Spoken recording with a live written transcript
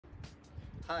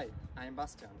Hi, I'm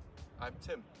Bastian. I'm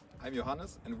Tim. I'm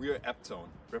Johannes and we are aptone,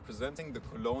 representing the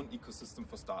Cologne ecosystem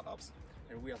for startups.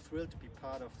 And we are thrilled to be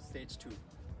part of Stage 2.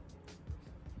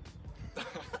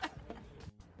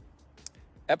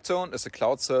 Aptone is a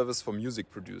cloud service for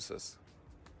music producers.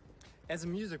 As a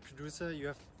music producer, you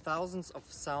have thousands of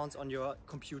sounds on your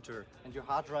computer and your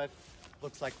hard drive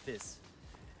looks like this.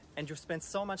 And you spend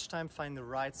so much time finding the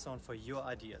right sound for your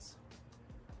ideas.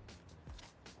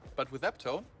 But with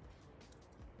aptone,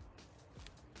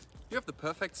 you have the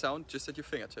perfect sound just at your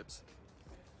fingertips.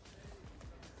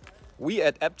 We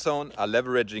at Aptone are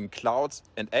leveraging clouds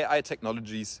and AI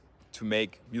technologies to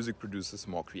make music producers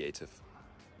more creative.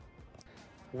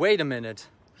 Wait a minute,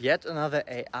 yet another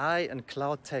AI and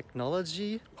cloud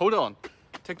technology? Hold on.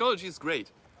 Technology is great,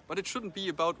 but it shouldn't be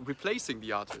about replacing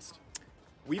the artist.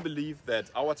 We believe that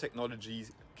our technology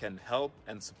can help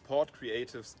and support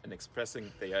creatives in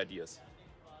expressing their ideas.